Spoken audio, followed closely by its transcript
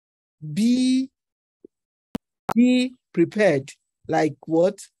Be prepared, like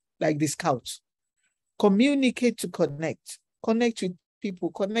what? Like the scouts. Communicate to connect. Connect with people,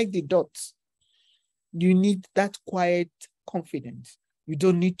 connect the dots. You need that quiet confidence. You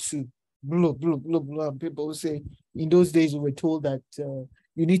don't need to blow. And people say, in those days, we were told that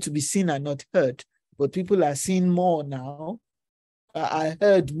you need to be seen and not heard. But people are seeing more now. I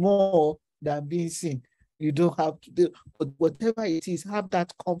heard more than being seen. You don't have to do, but whatever it is, have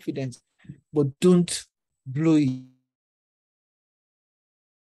that confidence, but don't blow it.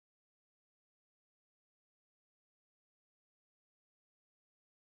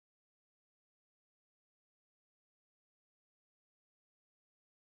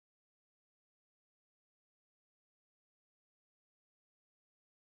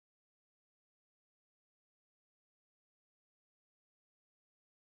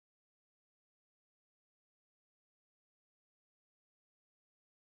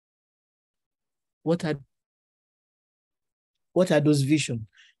 What are those visions?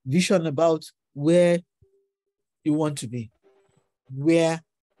 Vision about where you want to be, where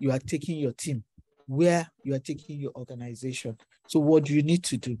you are taking your team, where you are taking your organization. So what do you need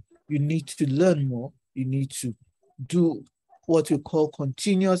to do? You need to learn more. You need to do what we call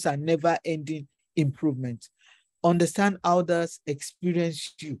continuous and never-ending improvement. Understand how others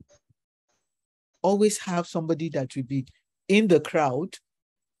experience you. Always have somebody that will be in the crowd,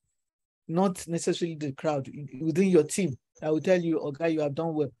 not necessarily the crowd, within your team, that will tell you, okay, you have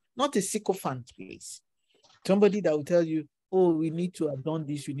done well. Not a sycophant, please. Somebody that will tell you, oh, we need to have done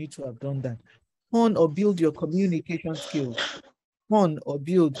this, you need to have done that. Hone or build your communication skills. Hone or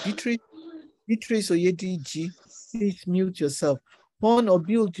build. Beatrice Oyediji, please mute yourself. Hone or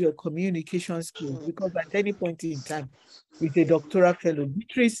build your communication skills, because at any point in time, with a doctoral fellow,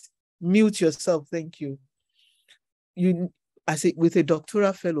 Beatrice, mute yourself, thank you. With a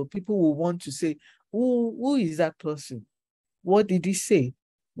doctoral fellow, people will want to say, who is that person? What did he say?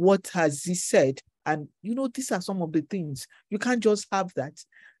 What has he said? And these are some of the things. You can't just have that.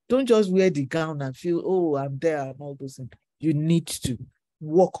 Don't just wear the gown and feel, oh, I'm there and all those things. You need to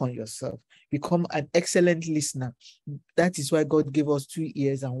work on yourself. Become an excellent listener. That is why God gave us 2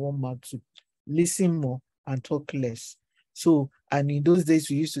 ears and 1 mouth to listen more and talk less. So, and in those days,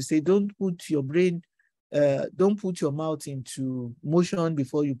 we used to say, don't put your mouth into motion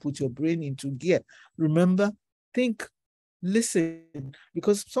before you put your brain into gear. Remember, think, listen,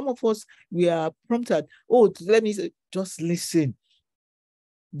 because some of us, we are prompted, oh, let me say, just listen.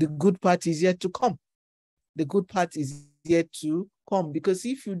 The good part is yet to come. The good part is yet to come, because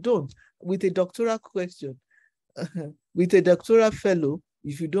if you don't, with a doctoral question, with a doctoral fellow,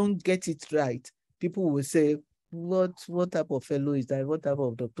 if you don't get it right, people will say, what type of fellow is that? What type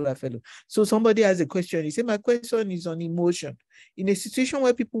of doctoral fellow? So somebody has a question. He said, my question is on emotion. In a situation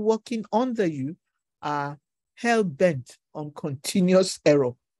where people working under you are hell-bent on continuous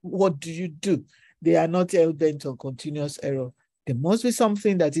error, what do you do? They are not hell-bent on continuous error. There must be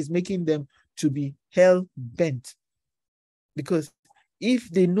something that is making them to be hell-bent. Because if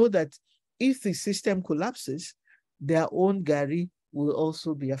they know that if the system collapses, their own Gary will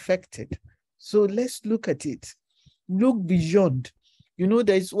also be affected. So let's look at it. Look beyond.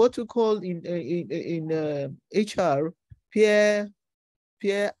 There's what we call in HR peer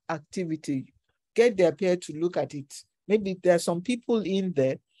activity. Get their peer to look at it. Maybe there are some people in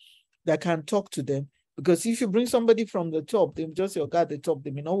there that can talk to them. Because if you bring somebody from the top, they just say, okay, at the top,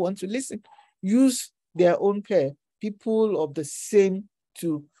 they may not want to listen. Use their own peer, people of the same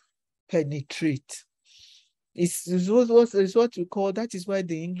to penetrate. It's what we call, that is why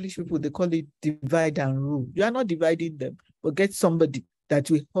the English people, they call it divide and rule. You are not dividing them, but get somebody that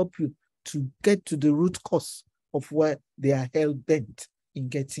will help you to get to the root cause of where they are hell-bent in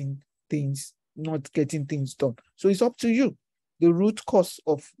not getting things done. So it's up to you. The root cause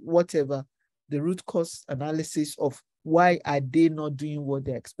of whatever, the root cause analysis of why are they not doing what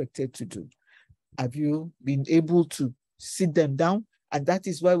they're expected to do. Have you been able to sit them down? And that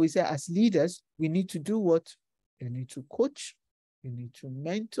is why we say, as leaders, we need to do what? You need to coach, you need to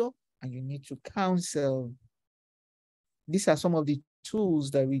mentor, and you need to counsel. These are some of the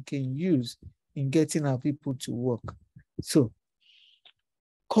tools that we can use in getting our people to work. So,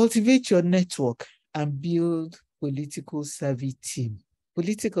 cultivate your network and build political savvy team.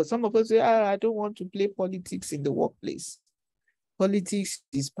 Some of us say, I don't want to play politics in the workplace. Politics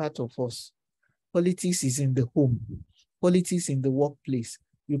is part of us. Politics is in the home. Politics in the workplace.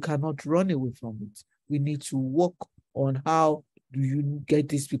 You cannot run away from it. We need to work on how do you get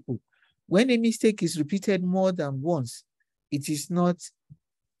these people. When a mistake is repeated more than once, it is not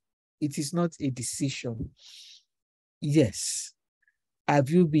a decision. Yes. have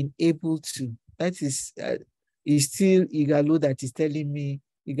you been able to? That is still Igalo that is telling me,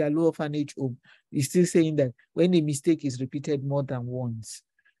 Igalo Orphanage Home is still saying that when a mistake is repeated more than once,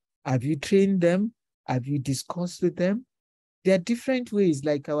 have you trained them? Have you discussed with them? There are different ways,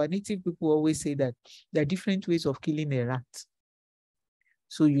 like our native people always say that there are different ways of killing a rat.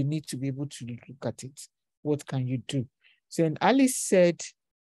 So you need to be able to look at it. What can you do? So, and Alice said,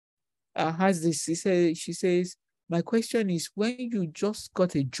 has this, she says, my question is, when you just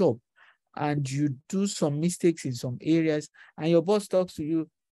got a job and you do some mistakes in some areas and your boss talks to you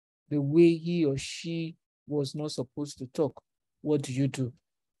the way he or she was not supposed to talk, what do you do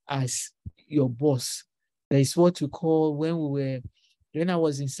as your boss? There is what we call, when I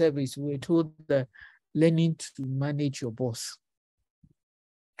was in service, we were told that learning to manage your boss.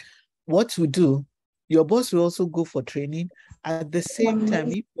 What we do, your boss will also go for training. At the same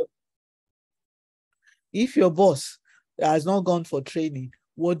time, if your boss has not gone for training,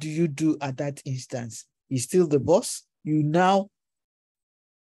 what do you do at that instance? He's still the boss. You now,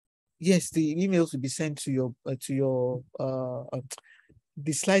 yes, the emails will be sent to your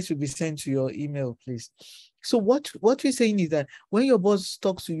the slides will be sent to your email, please. So what we're saying is that when your boss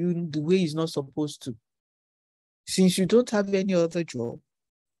talks to you the way he's not supposed to, since you don't have any other job,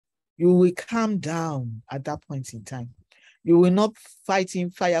 you will calm down at that point in time. You will not fight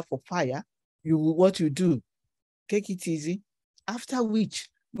him fire for fire. You will, what you do, take it easy. After which,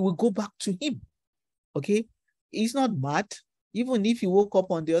 you will go back to him. Okay? He's not mad. Even if he woke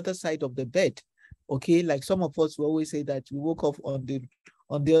up on the other side of the bed, okay, like some of us will always say that we woke up on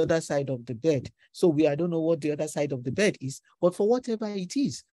the other side of the bed. So I don't know what the other side of the bed is, but for whatever it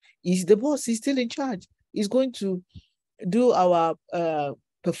is the boss is still in charge. He's going to do our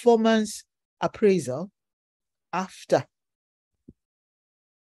performance appraisal after.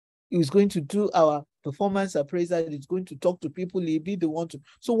 He's going to do our performance appraisal. He's going to talk to people. He'll be the one to.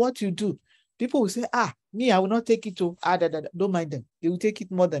 So what you do, people will say, me, I will not take it to, don't mind them. They will take it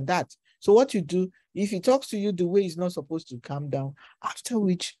more than that. So what you do, if he talks to you the way he's not supposed to, calm down, after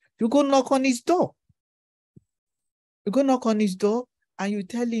which you go knock on his door. You go knock on his door and you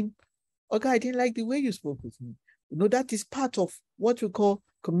tell him, okay, I didn't like the way you spoke with me. You know, that is part of what we call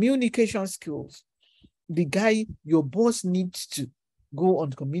communication skills. The guy, your boss needs to go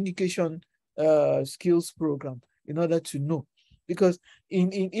on communication skills program in order to know. Because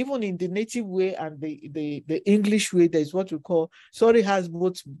even in the native way and the English way, there's what we call, sorry has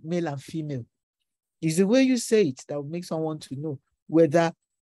both male and female. It's the way you say it that will make someone to know whether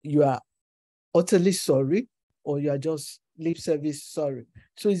you are utterly sorry or you are just lip service sorry.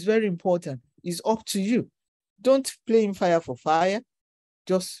 So it's very important. It's up to you. Don't play in fire for fire.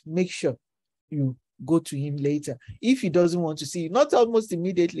 Just make sure you go to him later. If he doesn't want to see you, not almost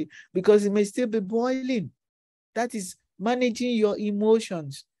immediately, because it may still be boiling. That is managing your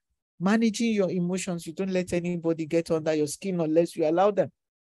emotions. Managing your emotions. You don't let anybody get under your skin unless you allow them.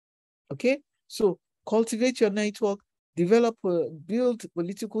 Okay? So cultivate your network, build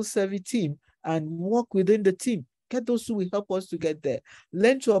political savvy team, and work within the team. Get those who will help us to get there.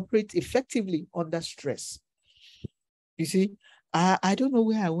 Learn to operate effectively under stress. You see, I don't know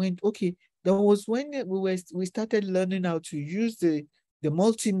where I went. Okay, there was when we started learning how to use the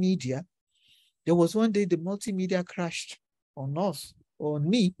multimedia. There was one day the multimedia crashed on us, on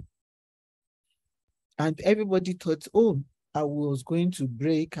me, and everybody thought, oh, I was going to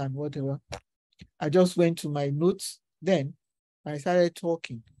break and whatever. I just went to my notes then. I started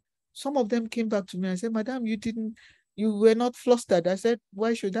talking. Some of them came back to me and said, Madam, you were not flustered. I said,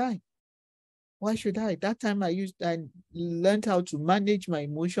 why should I? Why should I? That time I learned how to manage my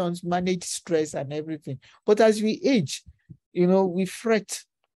emotions, manage stress and everything. But as we age, we fret.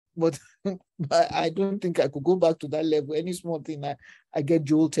 But I don't think I could go back to that level. Any small thing, I get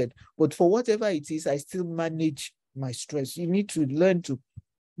jolted. But for whatever it is, I still manage my stress. You need to learn to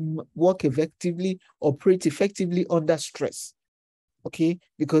work effectively, operate effectively under stress. Okay?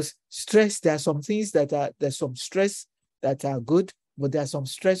 Because stress, there are some things there's some stress that are good, but there are some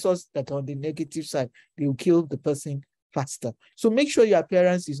stressors that are on the negative side. They will kill the person faster. So make sure your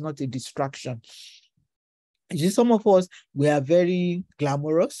appearance is not a distraction. You see, some of us, we are very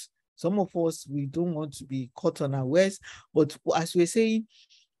glamorous. Some of us, we don't want to be caught unawares. But as we're saying,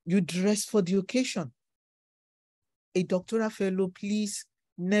 you dress for the occasion. A doctoral fellow, please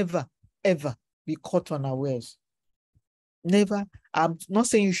never, ever be caught unawares. Never. I'm not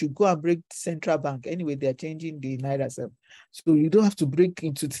saying you should go and break the central bank. Anyway, they're changing the Naira. So you don't have to break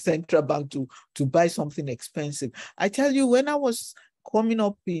into the central bank to buy something expensive. I tell you, when I was coming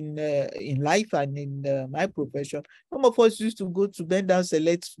up in life and in my profession, some of us used to go to Bend Down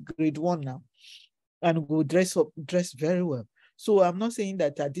Select grade 1 now and go dress very well. So I'm not saying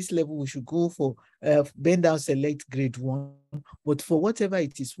that at this level we should go for bend down select grade 1, but for whatever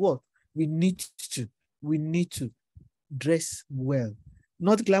it is worth, we need to dress well.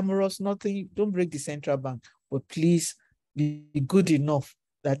 Not glamorous, nothing, don't break the central bank, but please be good enough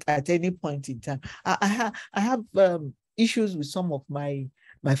that at any point in time, I have issues with some of my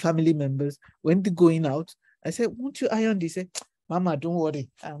family members. When they're going out, I said, won't you iron this? Say, Mama, don't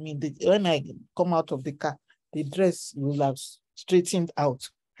worry. I mean, when I come out of the car, the dress will have straightened out.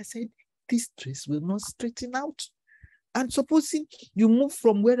 I said, this dress will not straighten out. And supposing you move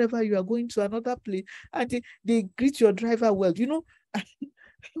from wherever you are going to another place and they greet your driver well, you know,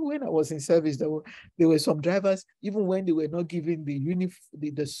 when I was in service, there were some drivers, even when they were not giving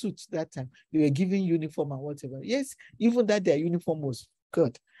the suits that time, they were giving uniform and whatever. Yes, even that their uniform was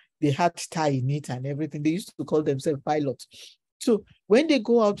good. They had tie in it and everything. They used to call themselves pilots. So when they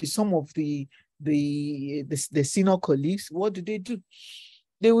go out with some of the senior colleagues, what do?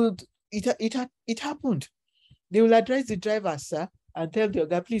 They will, it happened. They will address the driver, sir, and tell the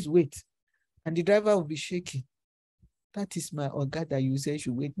guy, please wait. And the driver will be shaking. That is my Oga that you say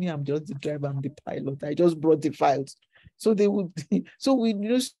should wait. Me, I'm just the driver, I'm the pilot. I just brought the files. So they would, so we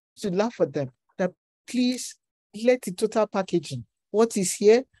used to laugh at them that please let the total packaging, what is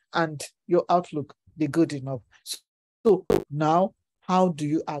here and your outlook be good enough. So now, how do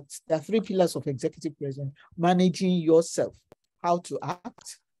you act? There are 3 pillars of executive presence: managing yourself, how to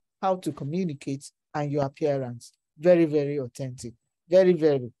act, how to communicate, and your appearance. Very, very authentic. Very,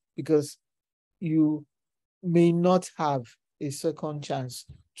 very, because you may not have a second chance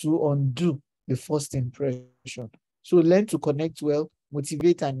to undo the first impression. So learn to connect well,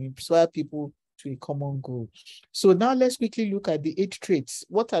 motivate and inspire people to a common goal. So now let's quickly look at the 8 traits.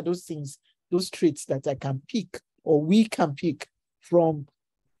 What are those things, those traits that I can pick or we can pick from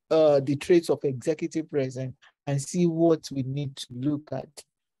the traits of executive presence and see what we need to look at?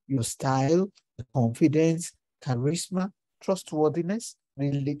 Your style, confidence, charisma, trustworthiness,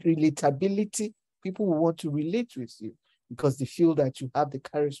 relatability. People will want to relate with you because they feel that you have the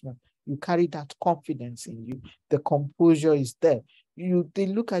charisma. You carry that confidence in you. The composure is there. They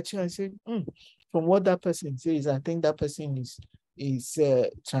look at you and say, from what that person says, I think that person is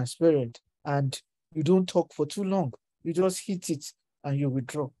transparent, and you don't talk for too long. You just hit it and you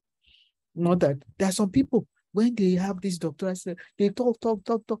withdraw. Not that there are some people, when they have this doctoral, they talk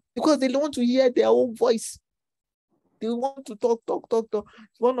because they don't want to hear their own voice. They want to talk.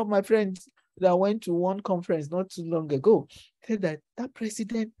 One of my friends that went to one conference not too long ago said that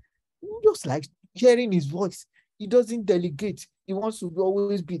president just like hearing his voice. He doesn't delegate. He wants to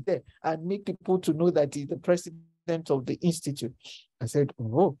always be there and make people to know that he's the president of the institute. I said,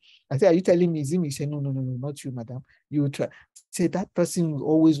 oh. I said, are you telling me? He said, no, not you, madam. You try. Say that person will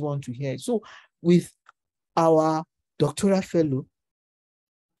always want to hear. So with our doctoral fellow,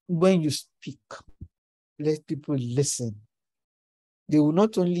 when you speak, let people listen. They will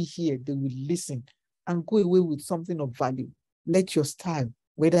not only hear, they will listen and go away with something of value. Let your style,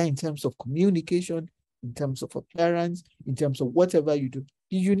 whether in terms of communication, in terms of appearance, in terms of whatever you do,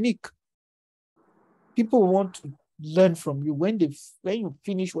 be unique. People want to learn from you. When you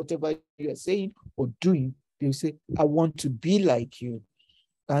finish whatever you are saying or doing, they'll say, I want to be like you.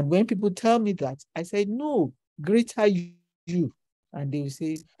 And when people tell me that, I say, no, greater you. And they will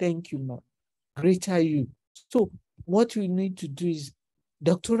say, thank you, ma'am. Greater you. So what we need to do is,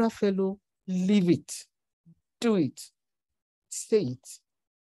 doctoral fellow, live it, do it, say it.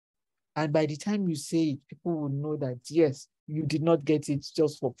 And by the time you say it, people will know that, yes, you did not get it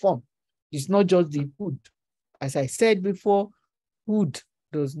just for fun. It's not just the food. As I said before, food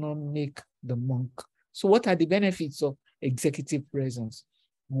does not make the monk. So what are the benefits of executive presence?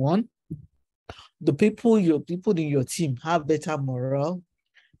 1, the people in your team have better morale.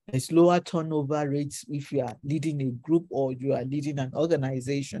 There's lower turnover rates if you are leading a group or you are leading an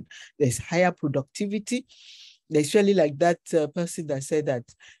organization. There's higher productivity. There's really like that person that said that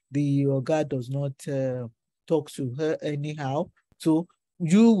the Oga does not talk to her anyhow. So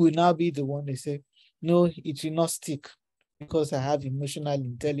you will now be the one that say, no, it will not stick because I have emotional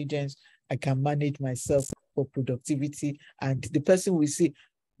intelligence. I can manage myself for productivity. And the person will say,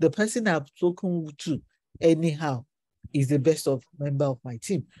 the person I've spoken to anyhow is the best of member of my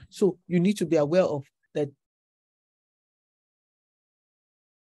team. So you need to be aware of that.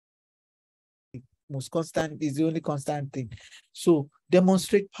 Most constant is the only constant thing. So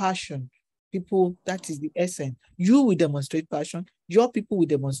demonstrate passion. People, that is the essence. You will demonstrate passion. Your people will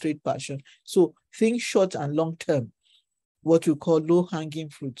demonstrate passion. So think short and long term. What we call low-hanging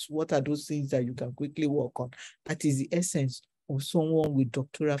fruits. What are those things that you can quickly work on? That is the essence of someone with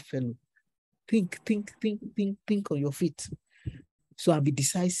doctoral fellow. Think on your feet. So, and be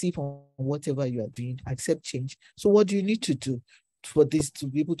decisive on whatever you are doing, accept change. So what do you need to do for this to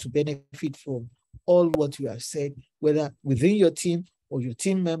be able to benefit from all what you have said, whether within your team or your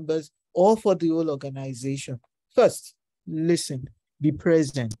team members or for the whole organization? First, listen, be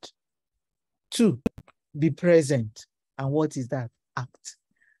present. 2, be present. And what is that? Act.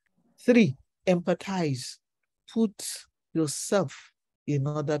 3, empathize. Put yourself in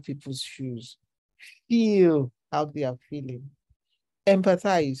other people's shoes. Feel how they are feeling.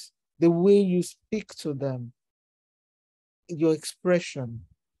 Empathize, the way you speak to them, your expression,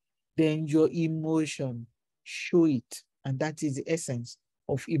 then your emotion, show it. And that is the essence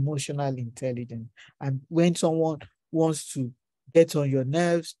of emotional intelligence. And when someone wants to get on your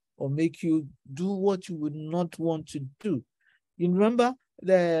nerves or make you do what you would not want to do, you remember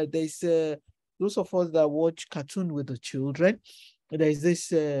there's those of us that watch cartoon with the children, there's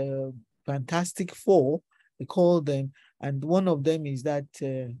this Fantastic Four, they call them, and one of them is that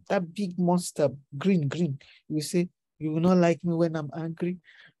that big monster, green. You say, you will not like me when I'm angry.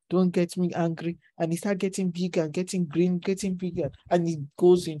 Don't get me angry. And it start getting bigger, getting green, getting bigger, and it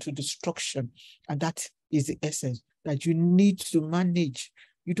goes into destruction. And that is the essence that you need to manage.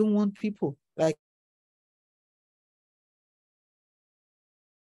 You don't want people like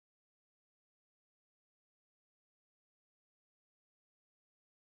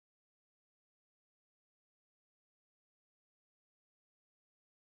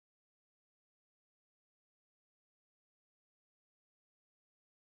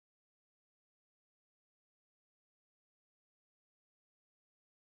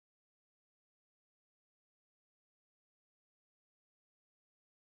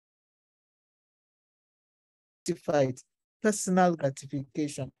personal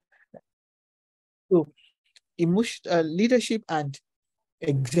gratification. So leadership and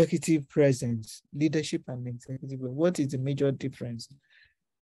executive presence. Leadership and executive. What is the major difference?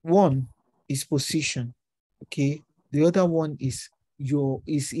 One is position. Okay. The other one is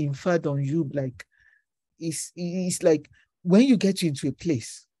inferred on you, like it's like when you get into a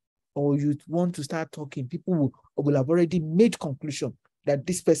place or you want to start talking, people will have already made conclusion that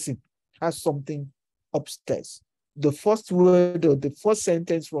this person has something upstairs. The first word or the first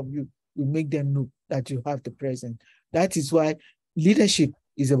sentence from you will make them know that you have the present. That is why leadership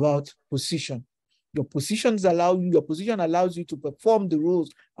is about position. Your position allows you to perform the roles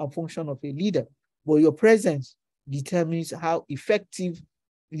and function of a leader, but your presence determines how effective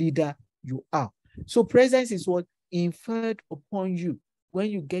leader you are. So presence is what inferred upon you when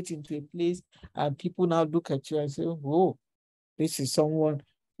you get into a place and people now look at you and say, oh, this is someone,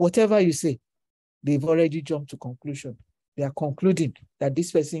 whatever you say, they've already jumped to conclusion. They are concluding that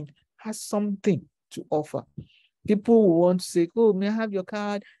this person has something to offer. People will want to say, oh, may I have your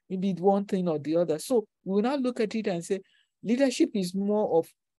card? Maybe one thing or the other. So we will now look at it and say, leadership is more of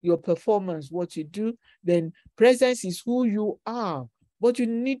your performance, what you do, then presence is who you are. But you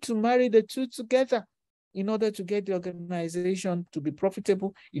need to marry the two together in order to get the organization to be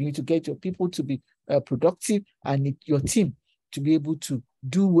profitable. You need to get your people to be productive and your team to be able to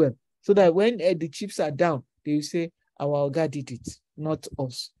do well. So that when the chips are down, they will say, our Oga did it, not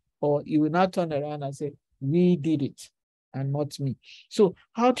us. Or you will now turn around and say, we did it and not me. So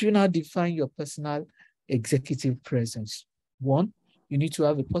how do you now define your personal executive presence? One, you need to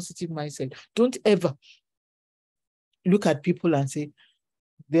have a positive mindset. Don't ever look at people and say,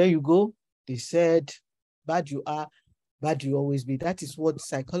 there you go, they said, bad you are, bad you always be. That is what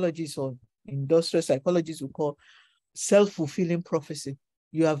psychologists or industrial psychologists will call self-fulfilling prophecy.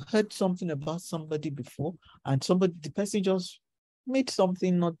 You have heard something about somebody before, and the person just made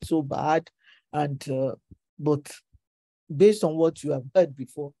something not so bad, and but based on what you have heard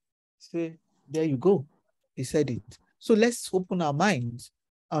before, say, there you go, he said it. So let's open our minds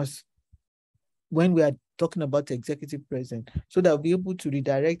as when we are talking about executive presence, so that we'll be able to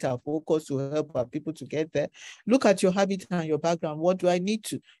redirect our focus to help our people to get there. Look at your habit and your background. What do I need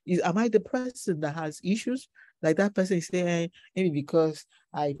to? Am I the person that has issues? Like that person is saying, maybe because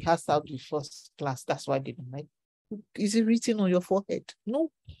I passed out the first class, that's why I didn't like. Is it written on your forehead? No.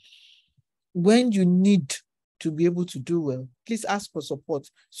 When you need to be able to do well, please ask for support.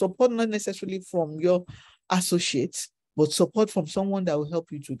 Support not necessarily from your associates, but support from someone that will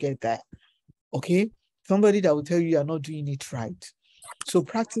help you to get there. Okay? Somebody that will tell you are not doing it right. So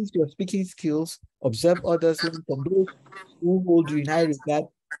practice your speaking skills, observe others, learn from those who hold you in high regard.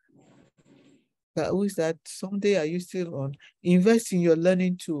 Who is that? Someday are you still on? Invest in your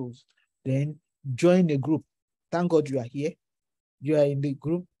learning tools. Then join a group. Thank God you are here. You are in the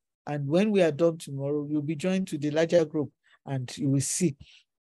group. And when we are done tomorrow, you'll be joined to the larger group and you will see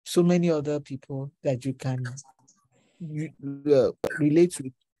so many other people that you can relate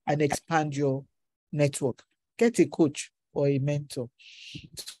with and expand your network. Get a coach or a mentor.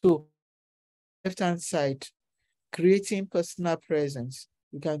 So, left-hand side, creating personal presence.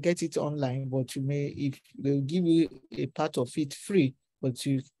 You can get it online, but you may, if they'll give you a part of it free, but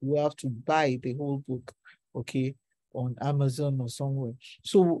you have to buy the whole book, okay, on Amazon or somewhere.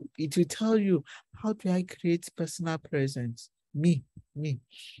 So it will tell you, how do I create personal presence? Me.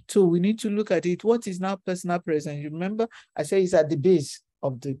 So we need to look at it. What is now personal presence? You remember, I said it's at the base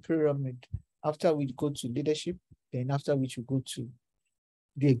of the pyramid. After we go to leadership, then after which we go to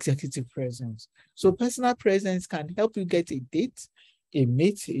the executive presence. So personal presence can help you get a date, a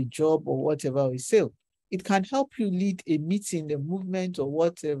mate, a job, or whatever we say. It can help you lead a meeting, a movement, or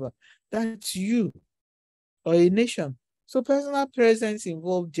whatever. That's you or a nation. So personal presence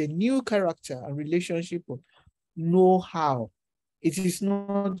involves genuine character and relationship or know-how. It is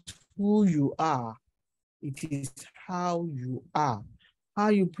not who you are. It is how you are, how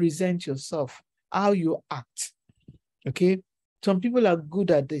you present yourself, how you act. Okay? Some people are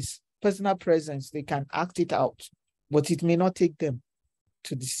good at this. Personal presence, they can act it out, but it may not take them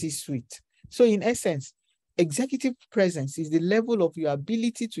to the C-suite. So in essence, executive presence is the level of your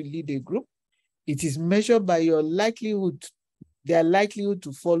ability to lead a group. It is measured by your likelihood, their likelihood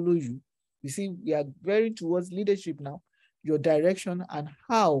to follow you. You see, we are veering towards leadership now, your direction and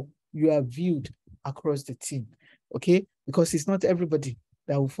how you are viewed across the team, okay? Because it's not everybody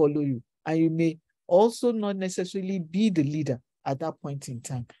that will follow you. And you may also not necessarily be the leader at that point in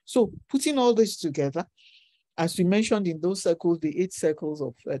time. So putting all this together, as we mentioned in those circles, the 8 circles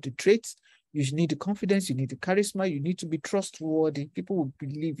of the traits, you need the confidence, you need the charisma, you need to be trustworthy. People will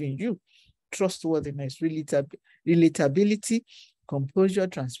believe in you. Trustworthiness, relatability, composure,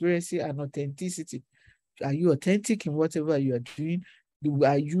 transparency, and authenticity. Are you authentic in whatever you are doing?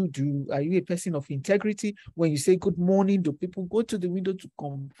 Are you a person of integrity? When you say good morning, do people go to the window to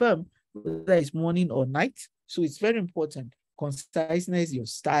confirm whether it's morning or night? So it's very important. Conciseness, your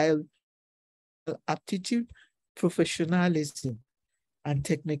style, aptitude, professionalism, and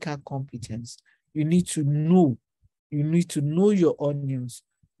technical competence. You need to know. You need to know your onions.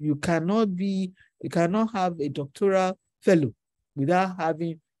 You cannot have a doctoral fellow without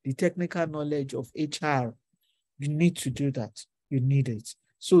having the technical knowledge of HR. You need to do that. You need it.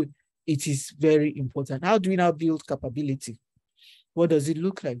 So it is very important. How do we now build capability? What does it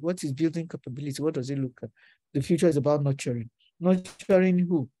look like? What is building capability? What does it look like? The future is about nurturing. Nurturing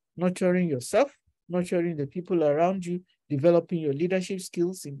who? Nurturing yourself, nurturing the people around you, developing your leadership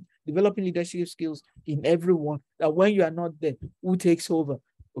skills, in everyone. That when you are not there, who takes over?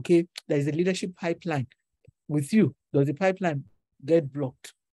 Okay, there is a leadership pipeline with you. Does the pipeline get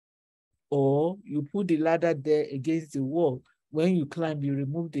blocked? Or you put the ladder there against the wall. When you climb, you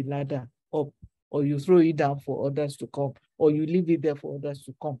remove the ladder up, or you throw it down for others to come, or you leave it there for others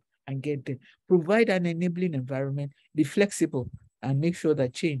to come and get there. Provide an enabling environment, be flexible, and make sure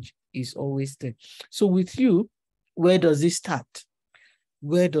that change is always there. So with you, where does it start?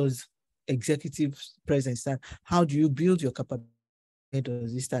 Where does executive presence start? How do you build your capability? Where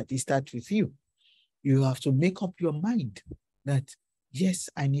does it start? It starts with you. You have to make up your mind that, yes,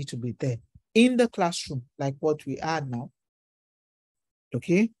 I need to be there in the classroom, like what we are now.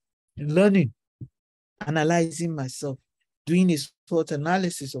 Okay? Learning, analyzing myself, doing a SWOT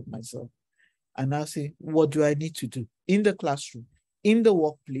analysis of myself. And I'll say, what do I need to do in the classroom, in the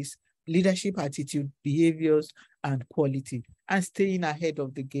workplace, leadership attitude, behaviors, and quality, and staying ahead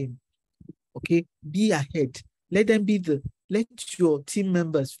of the game. Okay? Be ahead. Let your team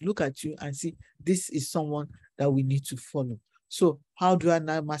members look at you and see, this is someone that we need to follow. So how do I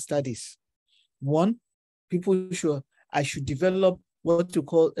now master this? One, I should develop what to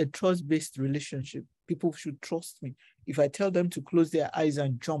call a trust-based relationship. People should trust me. If I tell them to close their eyes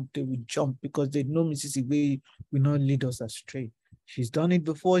and jump, they will jump because they know Mrs. Igwe will not lead us astray. She's done it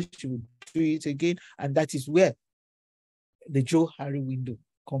before, she will do it again. And that is where the Joe Harry window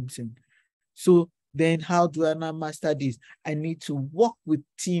comes in. So then how do I now master this? I need to work with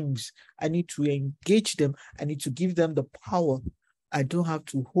teams. I need to engage them. I need to give them the power. I don't have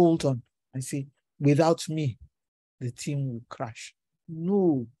to hold on and say, without me, the team will crash.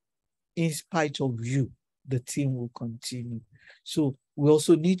 No, in spite of you, the team will continue. So we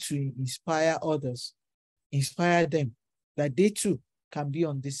also need to inspire others, inspire them that they too can be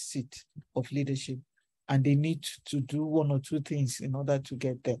on this seat of leadership, and they need to do one or two things in order to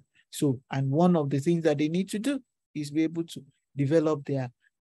get there. So, and one of the things that they need to do is be able to develop their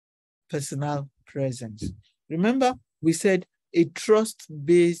personal presence. Remember, we said a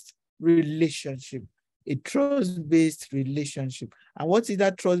trust-based relationship. A trust-based relationship. And what is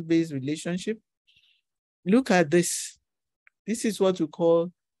that trust-based relationship? Look at this. This is what we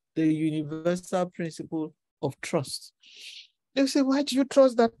call the universal principle of trust. They say, why do you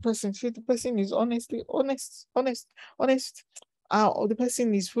trust that person? See, the person is honest. The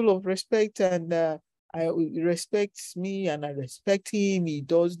person is full of respect, and he respects me and I respect him. He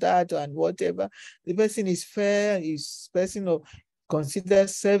does that and whatever. The person is fair, is person of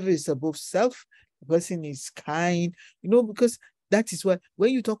considers service above self. The person is kind, because that is why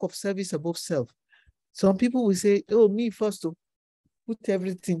when you talk of service above self, some people will say, oh, me first to put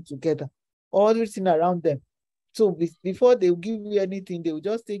everything together, all everything around them. So before they will give you anything, they will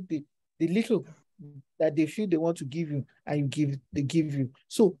just take the little that they feel they want to give you, and they give you.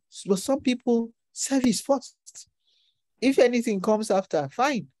 So some people, service first. If anything comes after,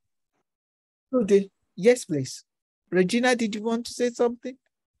 fine. So yes, please. Regina, did you want to say something?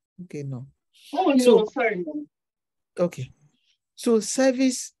 Okay, no. Oh, no, sorry. Okay. So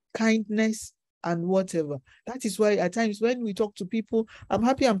service, kindness, and whatever. That is why at times when we talk to people, I'm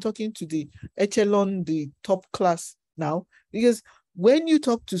happy I'm talking to the echelon, the top class now, because when you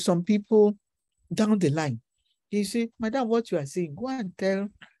talk to some people down the line, you say, Madam, what you are saying, go and tell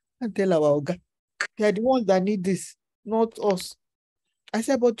our Oga. They're the ones that need this, not us. I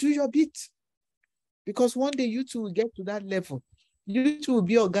said, but do your bit. Because one day you two will get to that level. You two will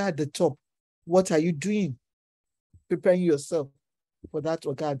be Oga at the top. What are you doing? Preparing yourself for that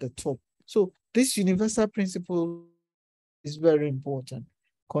Oga at the top. So this universal principle is very important.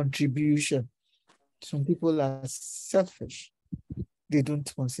 Contribution. Some people are selfish. They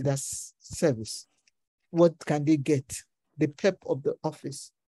don't consider service. What can they get? The pep of the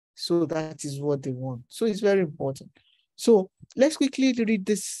office. So that is what they want. So it's very important. So let's quickly read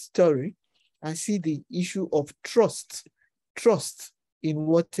this story and see the issue of trust. Trust in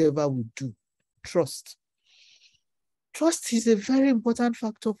whatever we do. Trust. Trust is a very important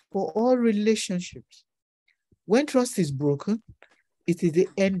factor for all relationships. When trust is broken, it is the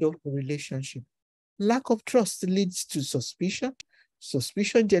end of the relationship. Lack of trust leads to suspicion.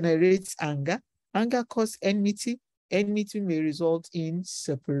 Suspicion generates anger. Anger causes enmity. Enmity may result in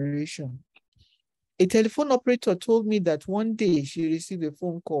separation. A telephone operator told me that one day she received a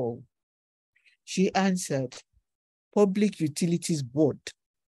phone call. She answered, Public Utilities Board.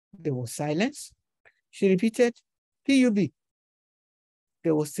 There was silence. She repeated, PUB.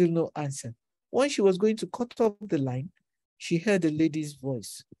 There was still no answer. When she was going to cut off the line, she heard the lady's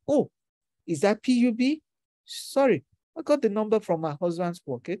voice. Oh, is that PUB? Sorry, I got the number from my husband's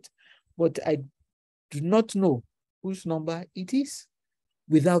pocket, but I do not know whose number it is.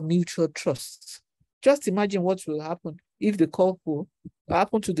 Without mutual trust. Just imagine what will happen if the couple,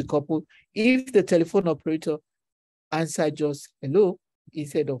 if the telephone operator answered just hello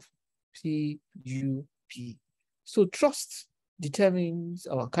instead of PUB. So trust determines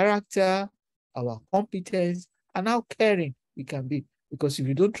our character, our competence, and how caring we can be. Because if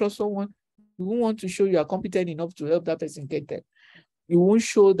you don't trust someone, you won't want to show you are competent enough to help that person get there. You won't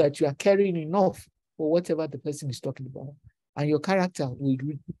show that you are caring enough for whatever the person is talking about. And your character will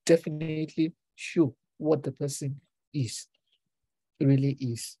definitely show what the person is, really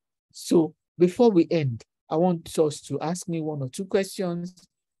is. So before we end, I want us to ask me one or two questions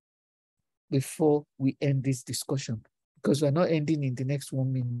before we end this discussion, because we're not ending in the next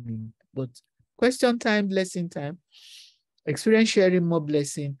 1 minute, but question time, blessing time, experience sharing, more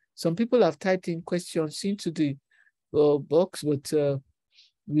blessing. Some people have typed in questions into the box, but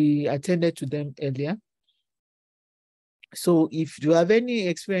we attended to them earlier. So if you have any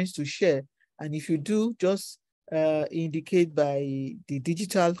experience to share, and if you do, just indicate by the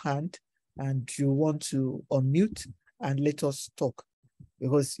digital hand and you want to unmute and let us talk.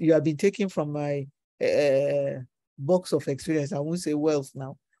 Because you have been taken from my box of experience. I won't say wealth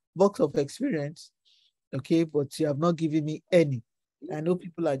now, box of experience, okay? But you have not given me any. I know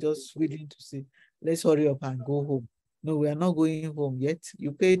people are just willing to say, let's hurry up and go home. No, we are not going home yet.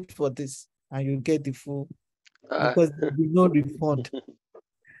 You paid for this and you get the full, because there will be no refund.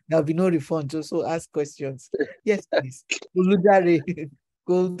 There will be no refund. So ask questions. Yes, please. Uludare,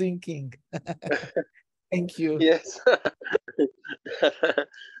 Golden King. Thank you. Yes.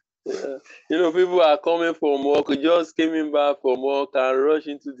 Yeah. People are coming from work. We just came in back from work and rush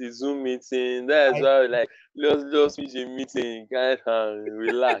into the Zoom meeting. That is why, just finish a meeting, guys, and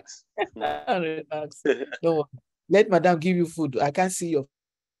relax. Relax. Don't worry. Let Madam give you food. I can't see your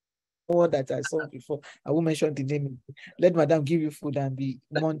one that I saw before. I won't mention the name. Let Madam give you food and be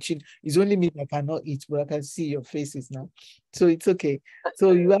munching. It's only me that cannot eat, but I can see your faces now. So it's okay.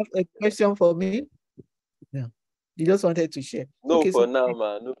 So you have a question for me? No. You just wanted to share. No, okay, for now,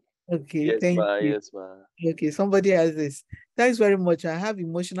 man. No. Okay, yes, thank you. Yes, man. Okay, somebody has this. Thanks very much. I have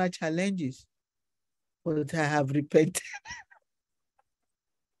emotional challenges. but I have repented.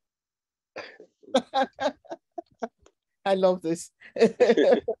 I love this.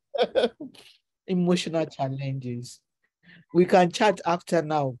 Emotional challenges. We can chat after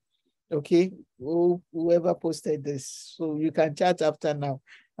now. Okay, whoever posted this, so you can chat after now,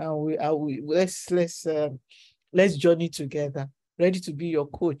 and let's journey together. Ready to be your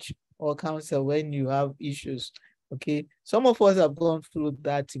coach or counselor when you have issues. Okay, some of us have gone through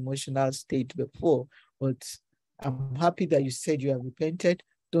that emotional state before, but I'm happy that you said you have repented.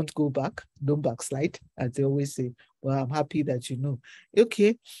 Don't go back, don't backslide, as they always say. Well, I'm happy that you know.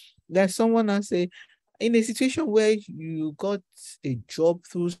 Okay, there's someone else say, in a situation where you got a job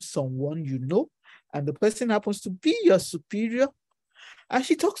through someone you know, and the person happens to be your superior, and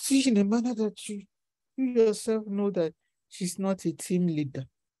she talks to you in a manner that you yourself know that she's not a team leader.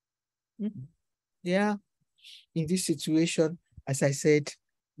 Yeah, in this situation, as I said,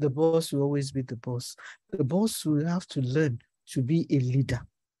 the boss will always be the boss. The boss will have to learn to be a leader.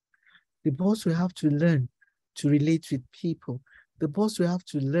 The boss will have to learn to relate with people. The boss will have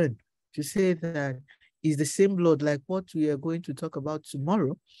to learn to say that it's the same blood, like what we are going to talk about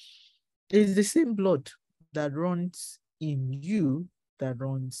tomorrow. It's the same blood that runs in you that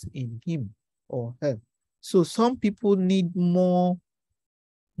runs in him or her. So some people need more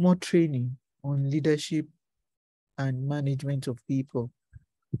training on leadership and management of people.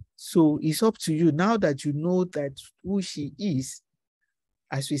 So it's up to you now that you know that who she is.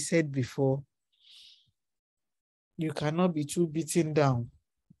 As we said before, you cannot be too beaten down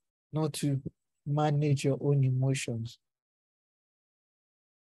not to manage your own emotions.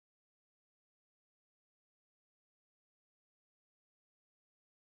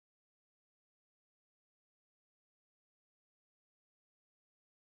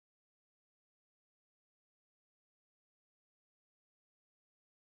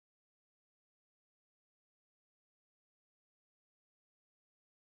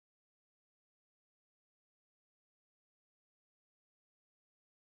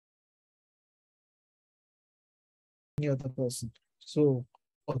 Any other person. So,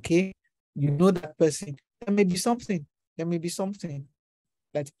 okay, you know that person. There may be something. There may be something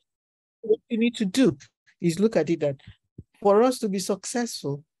that what you need to do is look at it that for us to be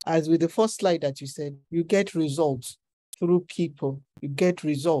successful, as with the first slide that you said, you get results through people. You get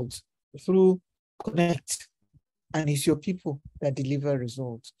results through connect. And it's your people that deliver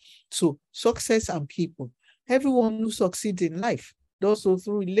results. So success and people. Everyone who succeeds in life does so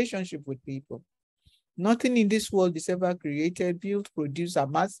through relationship with people. Nothing in this world is ever created, built, produced,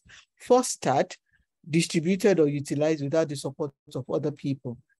 amassed, fostered, distributed, or utilized without the support of other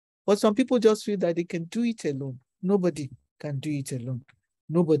people. But some people just feel that they can do it alone. Nobody can do it alone.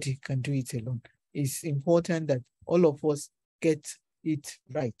 Nobody can do it alone. It's important that all of us get it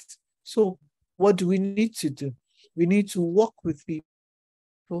right. So what do we need to do? We need to work with people.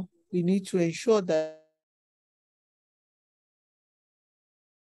 We need to ensure that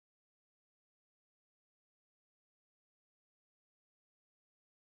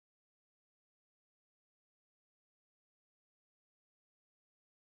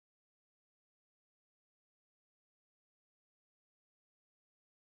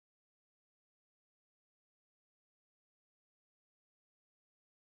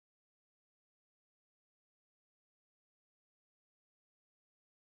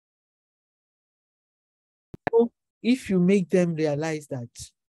if you make them realize that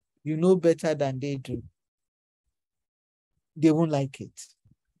you know better than they do, they won't like it.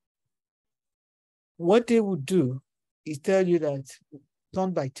 What they would do is tell you that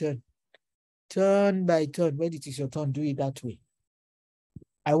turn by turn, when it is your turn, do it that way.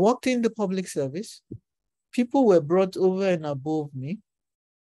 I worked in the public service. People were brought over and above me,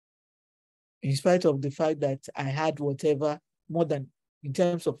 in spite of the fact that I had whatever more than in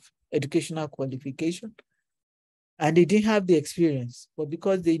terms of educational qualification. And they didn't have the experience, but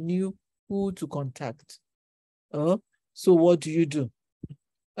because they knew who to contact. So what do?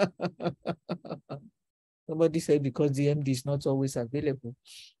 Somebody said because the MD is not always available.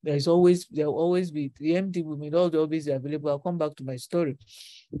 There will always be, the MD may not always be available. I'll come back to my story.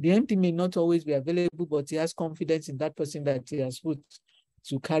 The MD may not always be available, but he has confidence in that person that he has put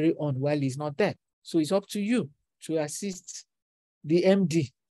to carry on while he's not there. So it's up to you to assist the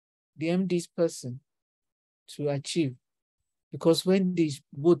MD's person to achieve. Because when this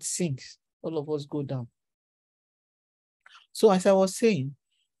boat sinks, all of us go down. So as I was saying,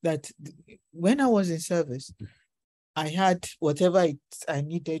 that when I was in service, I had whatever I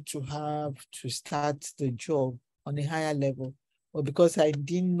needed to have to start the job on a higher level. or because I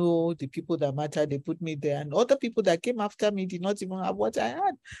didn't know the people that matter, they put me there. And other people that came after me did not even have what I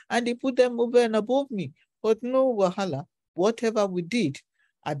had, and they put them over and above me. But no wahala, whatever we did,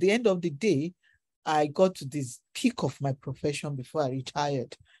 at the end of the day, I got to this peak of my profession before I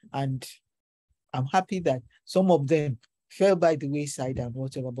retired. And I'm happy that some of them fell by the wayside and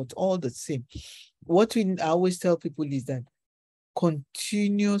whatever, but all the same, what I always tell people is that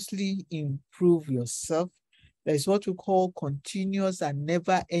continuously improve yourself. There's what we call continuous and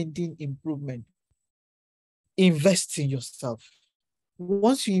never-ending improvement. Invest in yourself.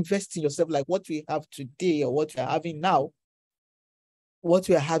 Once you invest in yourself, like what we have today or what we are having now, what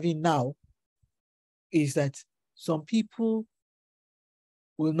we are having now is that some people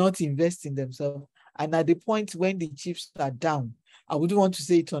will not invest in themselves. And at the point when the chips are down, I wouldn't want to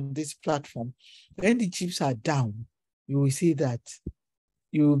say it on this platform, when the chips are down, you will see that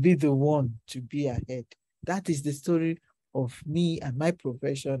you will be the one to be ahead. That is the story of me and my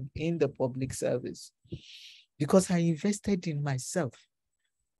profession in the public service, because I invested in myself.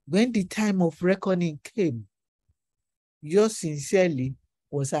 When the time of reckoning came, yours sincerely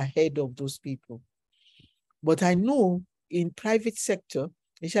was ahead of those people. But I know in private sector,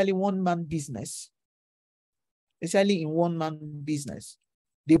 especially one-man business, especially in one-man business,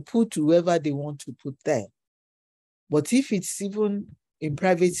 they put whoever they want to put there. But if it's even in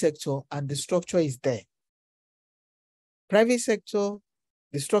private sector and the structure is there, private sector,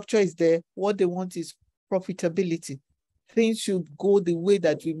 the structure is there, what they want is profitability. Things should go the way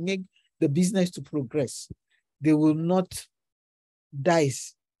that we make the business to progress. They will not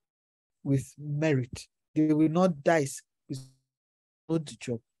dice with merit. They will not dice with the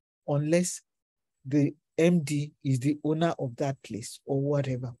job unless the MD is the owner of that place or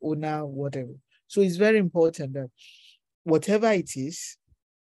whatever, owner, whatever. So it's very important that whatever it is,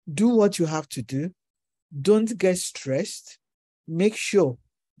 do what you have to do. Don't get stressed. Make sure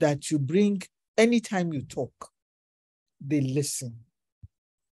that you bring, anytime you talk, they listen.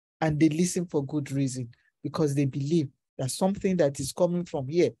 And they listen for good reason, because they believe that something that is coming from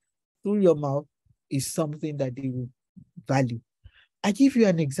here through your mouth is something that they will value. I give you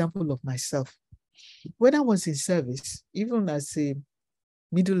an example of myself. When I was in service, even as a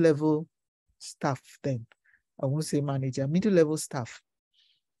middle-level staff then, I won't say manager, middle-level staff,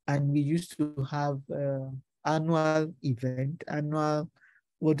 and we used to have annual event,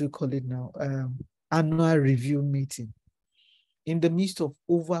 what do you call it now? Annual review meeting. In the midst of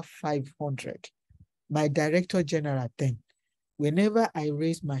over 500, my director general then, whenever I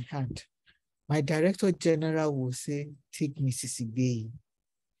raise my hand, my director general will say, take Mrs. Igbe.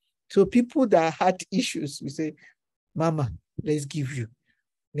 So people that had issues will say, Mama, let's give you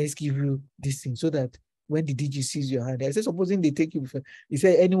this thing, so that when the DG sees your hand, I say, supposing they take you first, he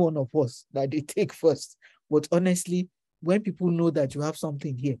said, any one of us that they take first. But honestly, when people know that you have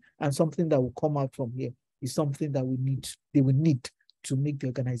something here and something that will come out from here is something that they will need to make the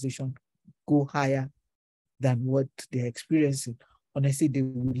organization go higher than what they're experiencing. Honestly, they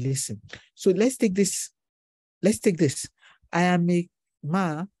will listen. So let's take this. I'm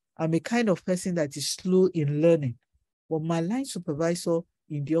a kind of person that is slow in learning, but my line supervisor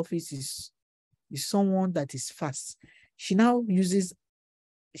in the office is someone that is fast. She now uses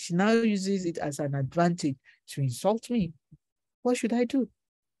it as an advantage to insult me. What should I do?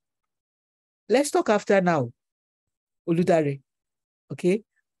 Let's talk after now, Oludare. Okay?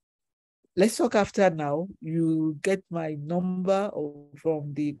 Let's talk after now. You get my number or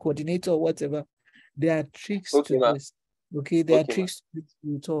from the coordinator or whatever. There are tricks to this. Okay, there are tricks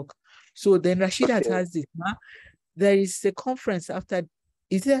to talk. So then Rashida has this. There is a conference after.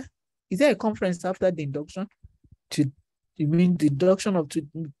 Is there a conference after the induction? You mean the induction of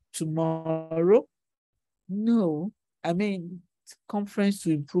tomorrow? No, I mean conference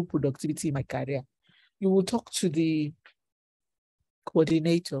to improve productivity in my career. You will talk to the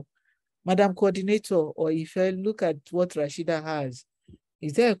coordinator. Madam Coordinator, or if I look at what Rashida has,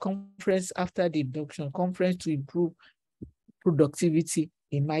 is there a conference after the induction, conference to improve productivity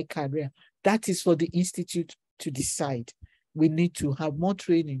in my career? That is for the institute to decide. We need to have more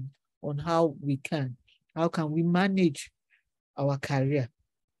training on how can we manage our career?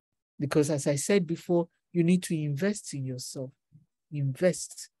 Because as I said before, you need to invest in yourself.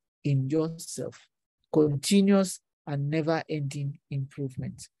 Invest in yourself. Continuous and never-ending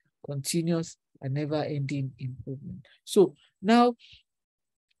improvement. Continuous and never-ending improvement. So now,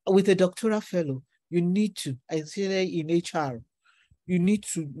 with a doctoral fellow, you need to, especially in HR, you need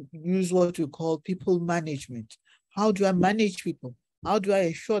to use what we call people management. How do I manage people? How do I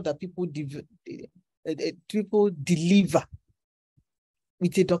ensure that people deliver?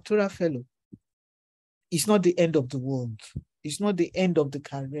 With a doctoral fellow, it's not the end of the world. It's not the end of the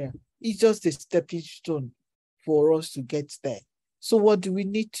career. It's just a stepping stone for us to get there. So what do we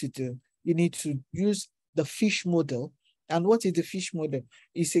need to do? You need to use the fish model. And what is the fish model?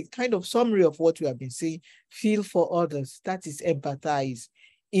 It's a kind of summary of what we have been saying. Feel for others. That is empathize.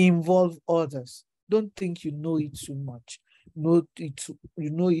 Involve others. Don't think you know it too much. You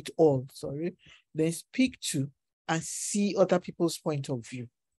know it all, sorry. Then speak to and see other people's point of view.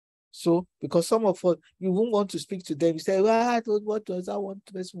 So, because some of us, you won't want to speak to them. You say, well, what does that one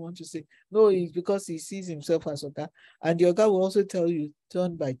person want to say? No, it's because he sees himself as Oga. And the Oga will also tell you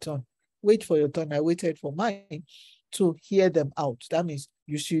turn by turn. Wait for your turn. I waited for mine to hear them out. That means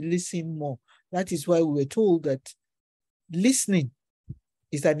you should listen more. That is why we were told that listening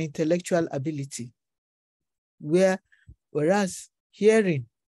is an intellectual ability, whereas hearing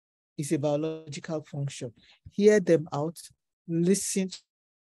is a biological function. Hear them out, listen,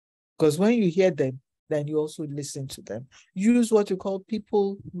 because when you hear them, then you also listen to them. Use what you call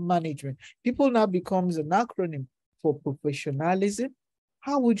people management. People now becomes an acronym for professionalism.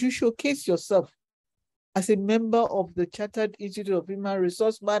 How would you showcase yourself as a member of the Chartered Institute of Human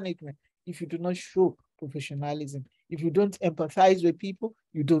Resource Management if you do not show professionalism? If you don't empathize with people,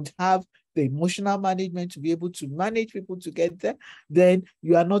 you don't have the emotional management to be able to manage people to get there, then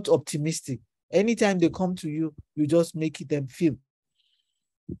you are not optimistic. Anytime they come to you, you just make them feel.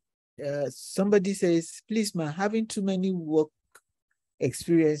 Somebody says, please, man, having too many work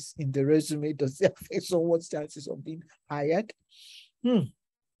experience in the resume, does it affect someone's chances of being hired? Not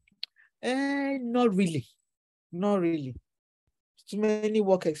really. Not really. Too many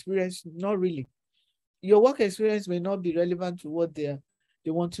work experience, not really. Your work experience may not be relevant to what they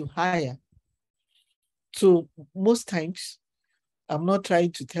want to hire. So most times, I'm not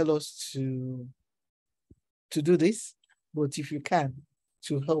trying to tell us to do this, but if you can,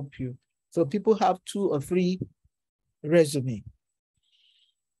 to help you. So people have 2 or 3 resumes.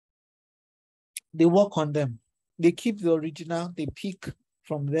 They work on them. They keep the original, they pick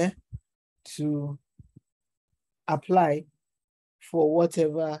from there to apply for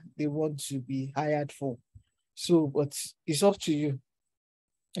whatever they want to be hired for. So, but it's up to you.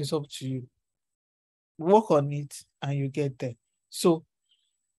 It's up to you. Work on it and you get there. So,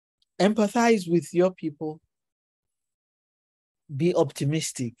 empathize with your people. Be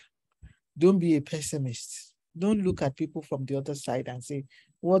optimistic. Don't be a pessimist. Don't look at people from the other side and say,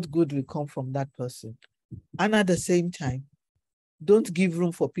 what good will come from that person? And at the same time, don't give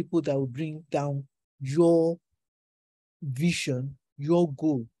room for people that will bring down your vision, your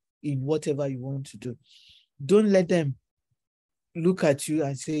goal in whatever you want to do. Don't let them look at you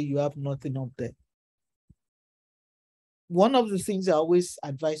and say you have nothing up there. One of the things I always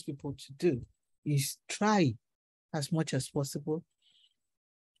advise people to do is try as much as possible.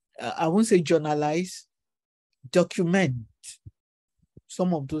 I won't say journalize, document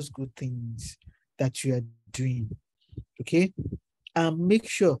some of those good things that you are doing, okay? And make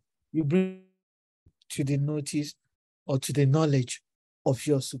sure you bring to the notice or to the knowledge of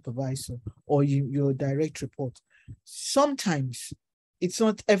your supervisor or your direct report. Sometimes it's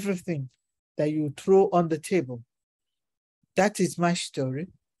not everything that you throw on the table. That is my story.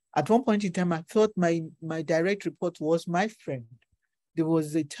 At one point in time, I thought my direct report was my friend. There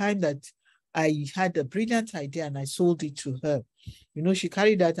was a time that I had a brilliant idea and I sold it to her. You know, she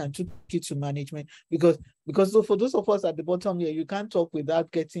carried that and took it to management because for those of us at the bottom here, you can't talk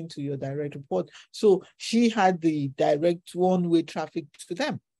without getting to your direct report. So she had the direct one-way traffic to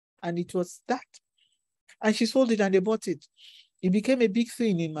them. And it was that. And she sold it and they bought it. It became a big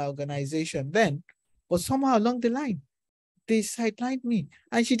thing in my organization then, but somehow along the line, they sidelined me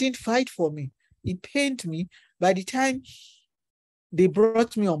and she didn't fight for me. It pained me. By the time they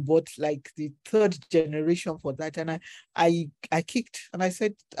brought me on board, like the 3rd generation for that, and I kicked and I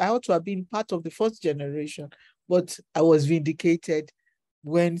said I ought to have been part of the 1st generation, but I was vindicated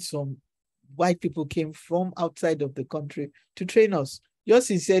when some white people came from outside of the country to train us. Yours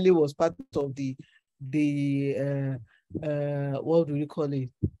sincerely was part of the what do you call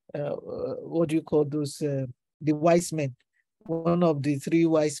it? What do you call those? The wise men. One of the 3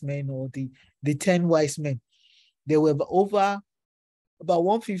 wise men or the 10 wise men. There were about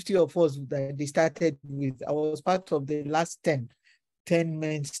 150 of us that they started with. I was part of the last 10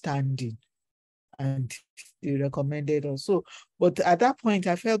 men standing, and they recommended us. So, but at that point,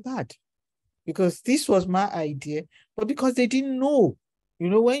 I felt bad because this was my idea, but because they didn't know. You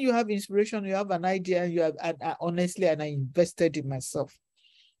know, when you have inspiration, you have an idea, and you have, and honestly, and I invested in myself.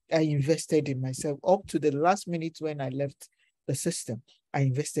 I invested in myself up to the last minute when I left the system. I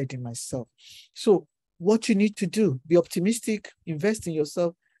invested in myself. So what you need to do, be optimistic, invest in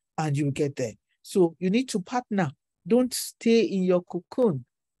yourself, and you'll get there. So you need to partner Don't stay in your cocoon.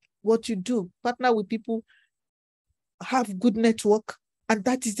 What you do, partner with people, have good network, and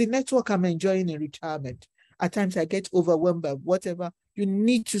that is the network I'm enjoying in retirement. At times I get overwhelmed by whatever. You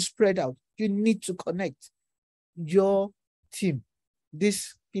need to spread out. You need to connect your team.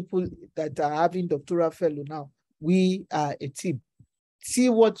 These people that are having doctoral fellow now, we are a team. See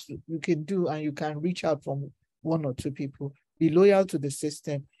what you can do, and you can reach out from 1 or 2 people. Be loyal to the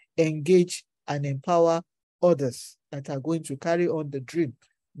system, engage and empower others that are going to carry on the dream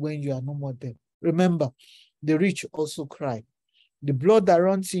when you are no more there. Remember, the rich also cry. The blood that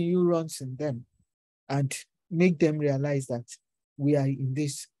runs in you runs in them, and make them realize that we are in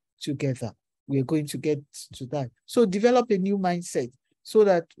this together. We are going to get to that. So develop a new mindset, so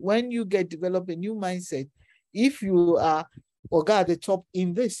that when you develop a new mindset, if you are Oga at the top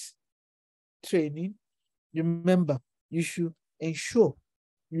in this training, remember, you should ensure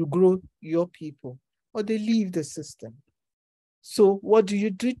you grow your people or they leave the system. So what do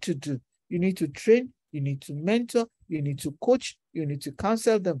you need to do? You need to train, you need to mentor, you need to coach, you need to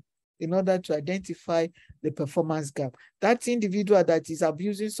counsel them in order to identify the performance gap. That individual that is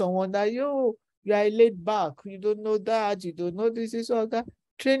abusing someone, that you are laid back, you don't know that, you don't know this is all that.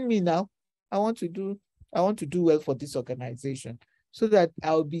 Train me now. I want to do well for this organization, so that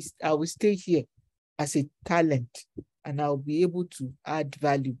I will stay here as a talent, and I'll be able to add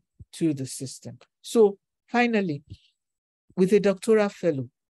value to the system. So finally, with a doctoral fellow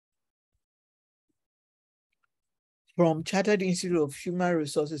from Chartered Institute of Human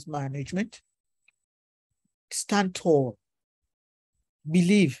Resources Management, stand tall,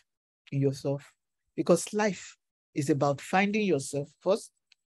 believe in yourself, because life is about finding yourself first.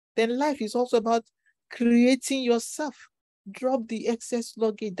 Then life is also about creating yourself. Drop the excess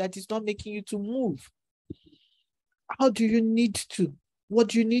luggage that is not making you to move. What do you need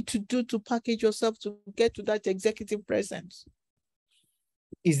to do to package yourself to get to that executive presence?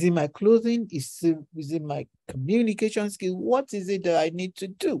 Is it my clothing? Is it my communication skill? What is it that I need to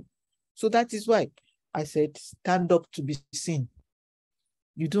do? So that is why I said, stand up to be seen.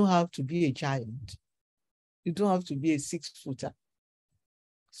 You don't have to be a giant. You don't have to be a 6-footer.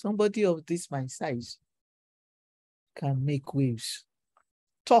 Somebody of this my size can make waves.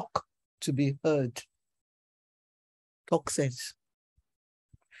 Talk to be heard. Talk sense.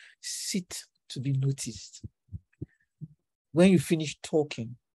 Sit to be noticed. When you finish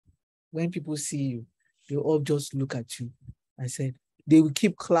talking, when people see you, they all just look at you. I said, they will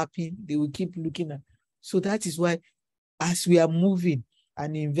keep clapping, they will keep looking at. So that is why, as we are moving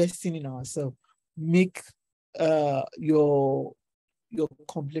and investing in ourselves, make your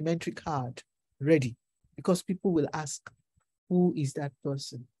complimentary card ready, because people will ask, who is that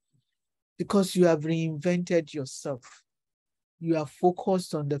person? Because you have reinvented yourself. You are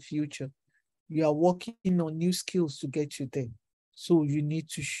focused on the future. You are working on new skills to get you there. So you need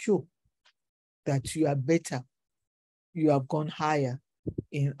to show that you are better. You have gone higher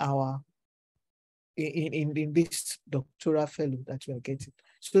in this doctoral fellow that you are getting.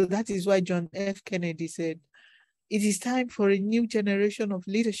 So that is why John F. Kennedy said, it is time for a new generation of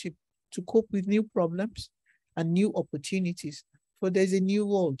leadership to cope with new problems and new opportunities, for there's a new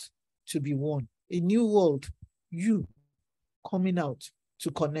world to be won. A new world, you coming out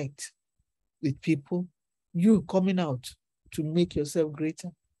to connect with people, you coming out to make yourself greater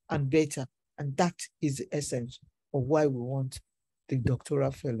and better. And that is the essence of why we want the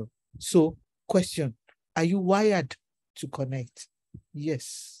doctoral fellow. So, question, are you wired to connect?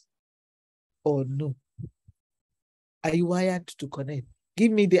 Yes or no? Are you wired to connect?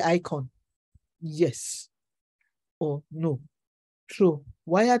 Give me the icon. Yes or no? True.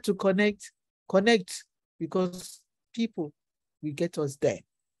 Wired to connect? Connect, because people will get us there.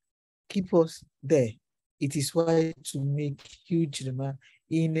 Keep us there. It is why to make huge demand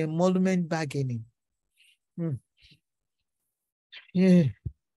in emolument bargaining. Yeah,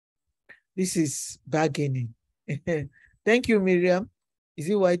 this is bargaining. Thank you, Miriam. Is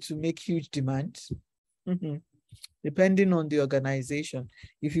it why to make huge demands? Depending on the organization.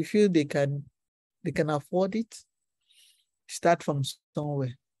 If you feel they can afford it, start from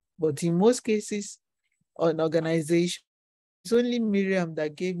somewhere. But in most cases, an organization, it's only Miriam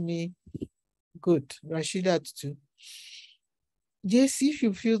that gave me good. Rashidat too. Yes, if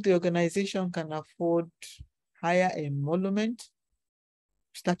you feel the organization can afford higher emolument,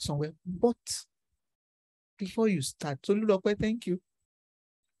 start somewhere. But before you start, Tolulope, thank you.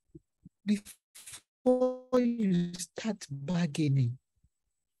 Before you start bargaining,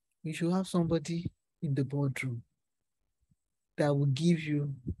 you should have somebody in the boardroom that will give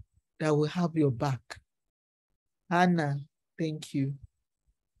you, that will have your back. Anna, thank you.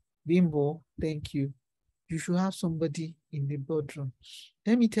 Bimbo, thank you. you should have somebody in the boardroom.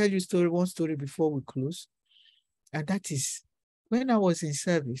 Let me tell you one story before we close. And that is when I was in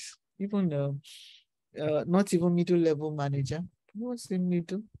service, even not even middle level manager. What's the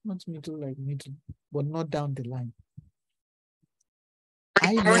middle? Not middle like middle, but not down the line.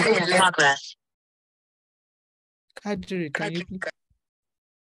 Kadri, can you please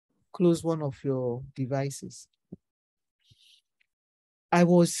close one of your devices? I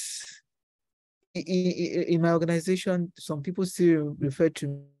was in my organization, some people still refer to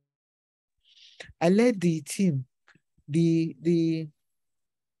me. I led the team, the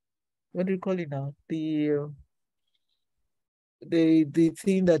what do you call it now? The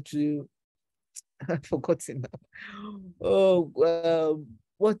thing that you I've forgotten now. Oh,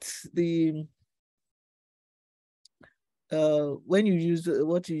 what's the when you use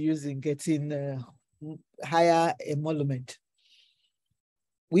what you use in getting higher emolument?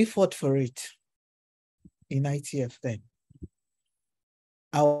 We fought for it in ITF then.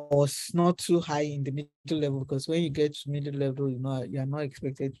 I was not too high in the middle level because when you get to middle level, you know, you are not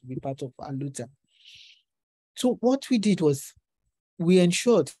expected to be part of Aluta. So what we did was we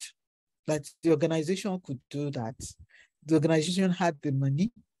ensured that the organization could do that. The organization had the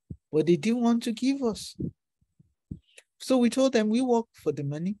money, but they didn't want to give us. So we told them we work for the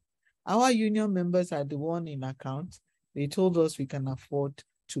money. Our union members are the one in account. They told us we can afford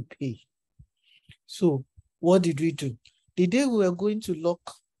to pay. So what did we do? The day we were going to lock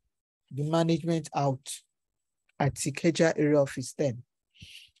the management out at Ikeja area office then,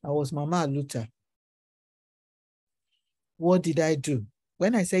 I was Mama Aluta. What did I do?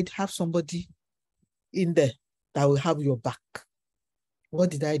 When I said have somebody in there that will have your back,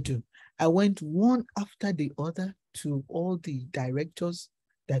 what did I do? I went one after the other to all the directors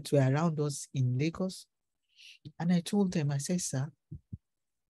that were around us in Lagos. And I told them, I said, sir,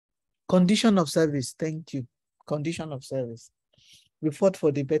 condition of service, thank you. Condition of service. We fought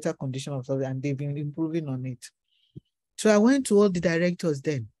for the better condition of service and they've been improving on it. So I went to all the directors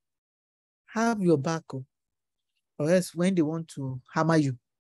then, have your back, or else when they want to hammer you,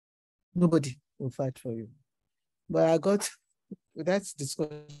 nobody will fight for you. But I got, that's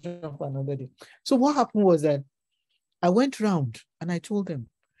discussion for another day. So what happened was that I went round and I told them,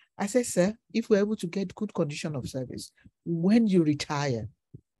 I said, sir, if we're able to get good condition of service, when you retire,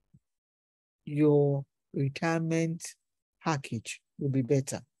 your retirement package will be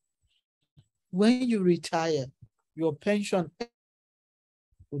better. When you retire, your pension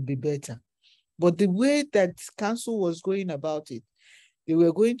will be better. But the way that council was going about it, they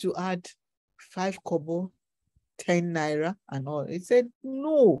were going to add 5 kobo, 10 naira and all. It said,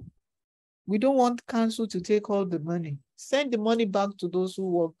 no, we don't want council to take all the money. Send the money back to those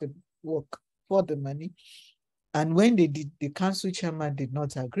who work for the money. And when they did, the council chairman did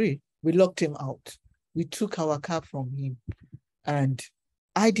not agree. We locked him out. We took our car from him. And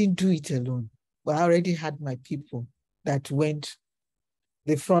I didn't do it alone, but I already had my people that went,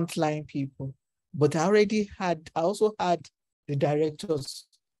 the frontline people. But I also had the directors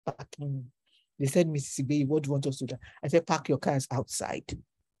backing me. They said, Mrs. Ibe, what do you want us to do? I said, park your cars outside.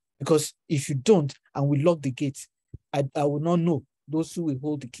 Because if you don't, and we lock the gates, I will not know those who will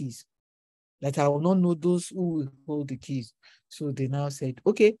hold the keys. That I will not know those who will hold the keys. So they now said,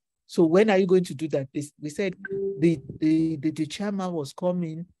 okay, so when are you going to do that? We said the chairman was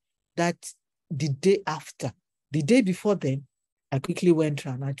coming that the day after. The day before then, I quickly went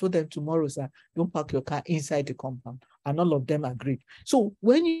around. I told them tomorrow, sir, don't park your car inside the compound. And all of them agreed. So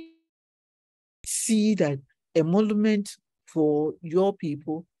when you see that emolument for your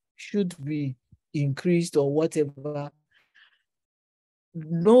people should be increased or whatever,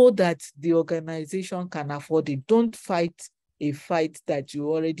 know that the organization can afford it. Don't fight a fight that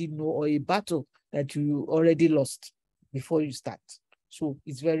you already know or a battle that you already lost before you start. So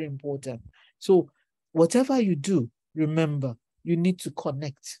it's very important. So whatever you do, remember, you need to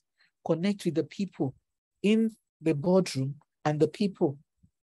connect with the people in the boardroom and the people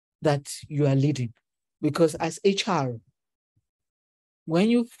that you are leading. Because as HR, when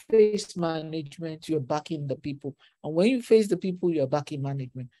you face management, you're backing the people. And when you face the people, you're backing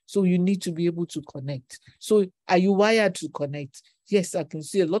management. So you need to be able to connect. So are you wired to connect? Yes, I can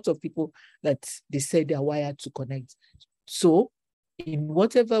see a lot of people that they say they're wired to connect. So in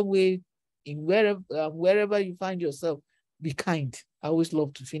whatever way, in wherever you find yourself, be kind. I always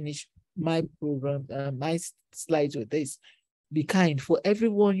love to finish my program, my slides with this. Be kind, for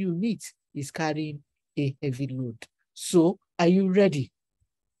everyone you meet is carrying a heavy load. So are you ready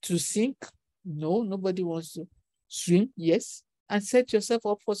to sink? No, nobody wants to swim. Yes, and set yourself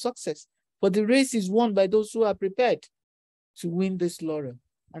up for success. But the race is won by those who are prepared to win this laurel.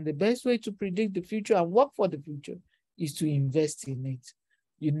 And the best way to predict the future and work for the future is to invest in it.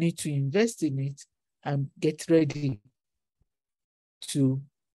 You need to invest in it and get ready to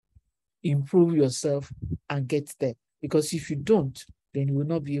improve yourself and get there. Because if you don't, then you will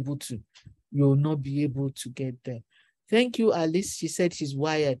not be able to. You will not be able to get there. Thank you, Alice. She said she's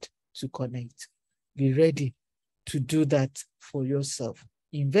wired to connect. Be ready to do that for yourself.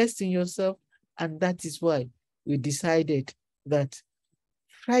 Invest in yourself. And that is why we decided that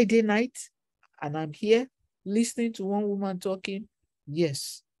Friday night, and I'm here listening to one woman talking.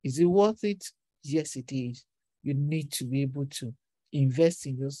 Yes. Is it worth it? Yes, it is. You need to be able to invest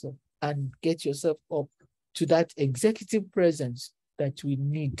in yourself and get yourself up to that executive presence that we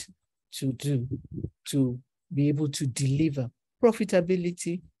need to do to be able to deliver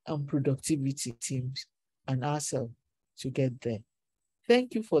profitability and productivity teams and ourselves to get there.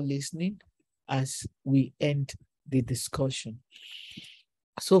 Thank you for listening as we end the discussion.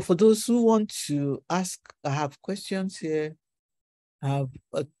 So for those who want to ask, I have questions here. I have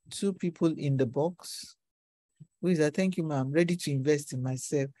 2 people in the box. Who is that? Thank you, ma'am. Ready to invest in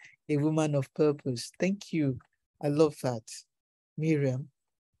myself, a woman of purpose. Thank you. I love that. Miriam,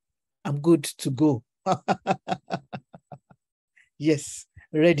 I'm good to go. Yes,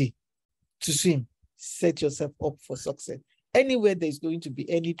 ready to swim. Set yourself up for success. Anywhere there's going to be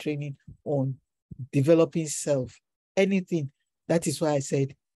any training on developing self, anything. That is why I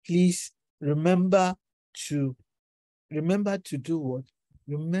said, please remember to do what?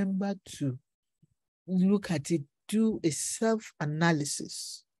 Remember to look at it, do a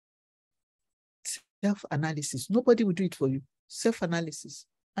self-analysis. Self-analysis. Nobody will do it for you. Self-analysis.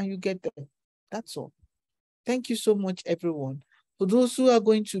 And you get there. That's all. Thank you so much, everyone. For those who are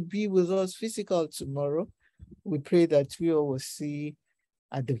going to be with us physical tomorrow, we pray that we all will see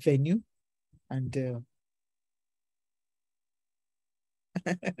at the venue. And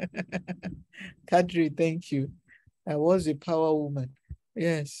Kadri, thank you. I was a power woman.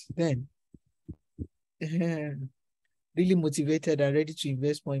 Yes, then. Really motivated and ready to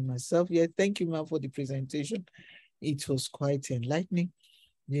invest more in myself. Yeah, thank you, ma'am, for the presentation. It was quite enlightening.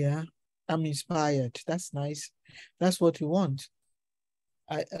 Yeah, I'm inspired. That's nice. That's what we want.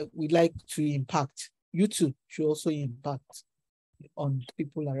 We like to impact. You too should also impact on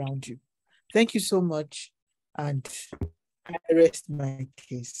people around you. Thank you so much. And I rest my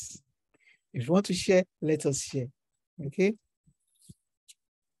case. If you want to share, let us share. Okay?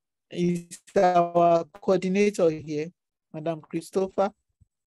 Is our coordinator here, Madam Christopher?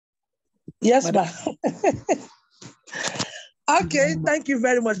 Yes, ma'am. Okay, thank you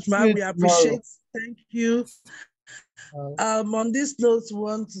very much, ma'am. We appreciate. Thank you. On this note, we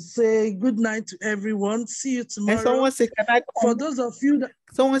want to say good night to everyone. See you tomorrow. And someone say, can I come? For those of you that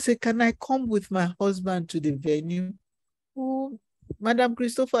someone say, can I come with my husband to the venue? Oh, Madam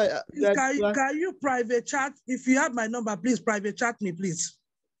Christopher, can you private chat? If you have my number, please private chat me, please.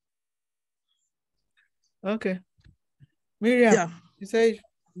 Okay. Miriam, yeah. You say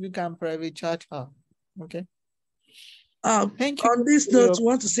you can private chat her. Okay. Thank you. On this note, we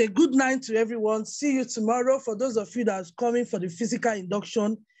want to say good night to everyone. See you tomorrow. For those of you that are coming for the physical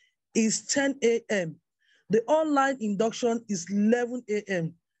induction, is 10 a.m. The online induction is 11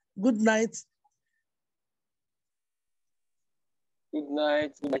 a.m. Good night. Good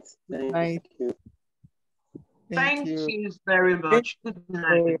night. Good night. Thank you very much. Good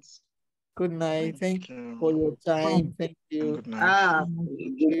night. Good night. Thank you for your time. Thank you. Good night.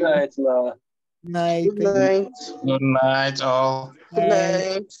 Good night, Ma. Night. Good night. Good night, all. Good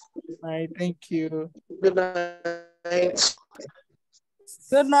night. Good night. Thank you. Good night.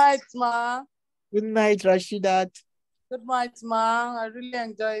 Good night, Ma. Good night, Rashidat. Good night, Ma. I really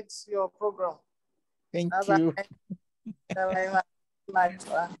enjoyed your program. Thank Bye-bye. you. Good night,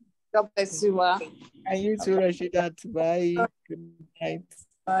 Ma. God bless you, Ma. And you too, Rashidat. Bye. Good night.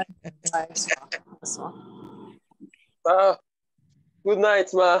 Bye. Night, Ma. Good night,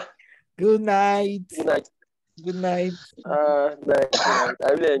 Ma. Good night. Good night. Good night. Night. I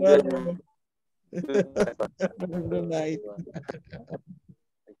really enjoyed it. Good night.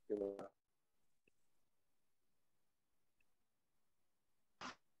 Thank you, Ma.